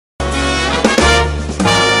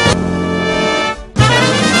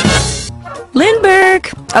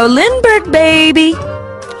Oh, Lindbergh, baby.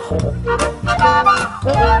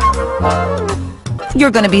 You're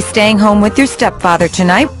gonna be staying home with your stepfather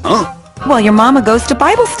tonight. Huh? While your mama goes to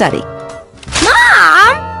Bible study.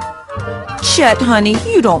 Mom! Chet, honey,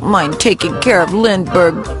 you don't mind taking care of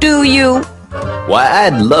Lindbergh, do you? Why,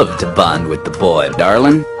 I'd love to bond with the boy,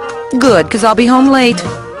 darling. Good, 'cause I'll be home late.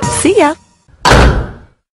 See ya.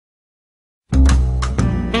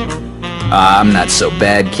 I'm not so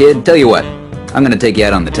bad, kid. Tell you what, I'm gonna take you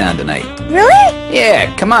out on the town tonight. Really?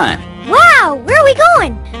 Yeah, come on. Wow, where are we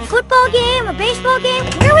going? Football game, a baseball game?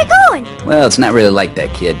 Where are we going? Well, it's not really like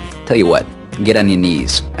that, kid. Tell you what, get on your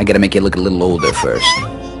knees. I gotta make you look a little older first.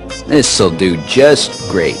 This'll do just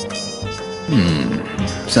great.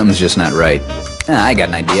 Something's just not right. I got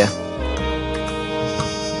an idea.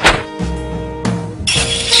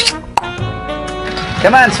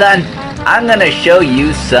 Come on, son. I'm gonna show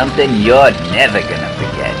you something you're never gonna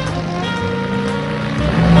forget.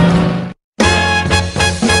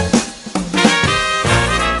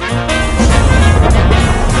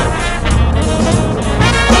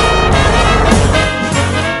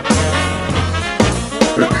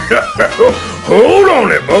 Hold on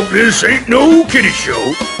there, Buck. This ain't no kiddie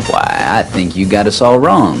show. Why, I think you got us all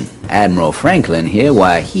wrong. Admiral Franklin here,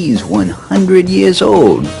 why, he's 100 years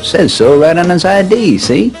old. Says so right on his ID,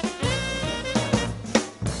 see?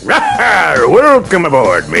 Welcome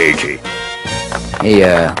aboard, matey.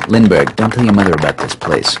 Hey, Lindbergh, don't tell your mother about this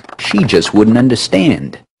place. She just wouldn't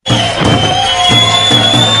understand.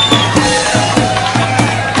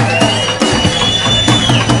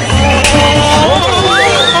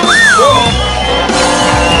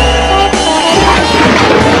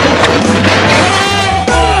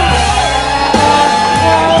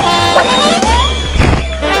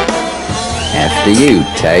 After you,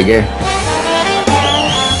 Tiger.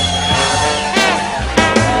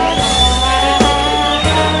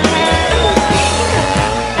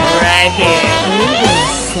 Right here.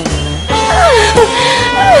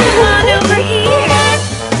 Come on over here.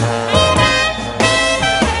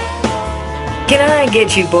 Can I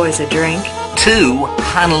get you boys a drink? 2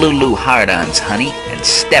 Honolulu hard-ons, honey, and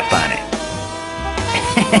step on it.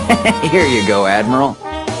 Here you go, Admiral.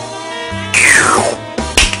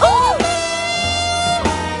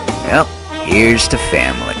 Well, here's to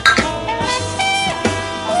family.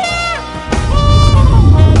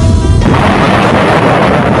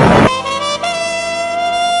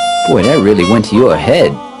 Boy, that really went to your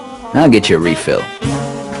head. I'll get you a refill.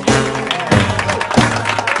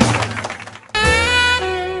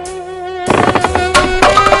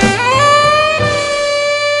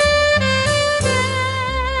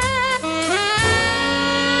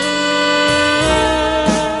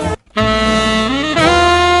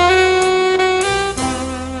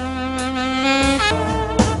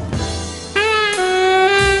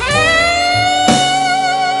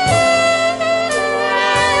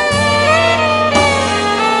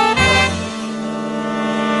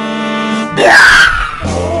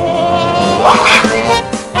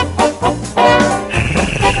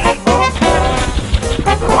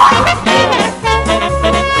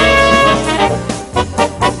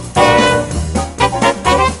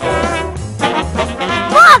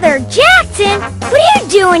 Father Jackson, what are you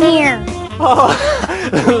doing here? Oh,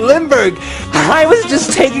 Lindbergh, I was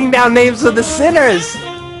just taking down names of the sinners.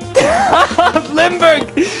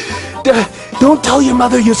 Lindbergh, don't tell your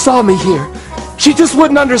mother you saw me here. She just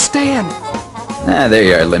wouldn't understand. Ah, there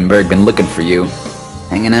you are, Lindbergh. Been looking for you.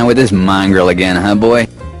 Hanging out with this mongrel again, huh, boy?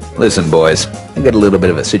 Listen, boys, I got a little bit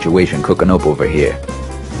of a situation cooking up over here.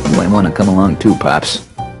 You might want to come along too, Pops.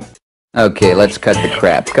 Okay, let's cut the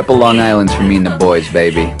crap. Couple Long Islands for me and the boys,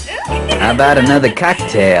 baby. How about another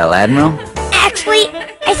cocktail, Admiral? Actually,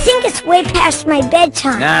 I think it's way past my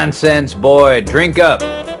bedtime. Nonsense, boy. Drink up.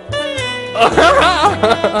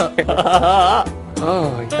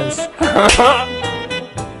 Oh, yes.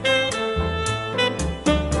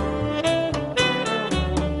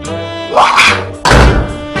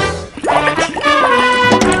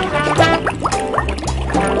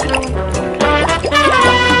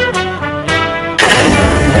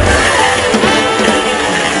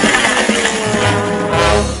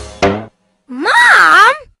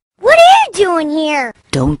 Mom, what are you doing here?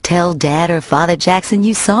 Don't tell Dad or Father Jackson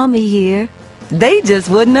you saw me here. They just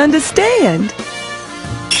wouldn't understand.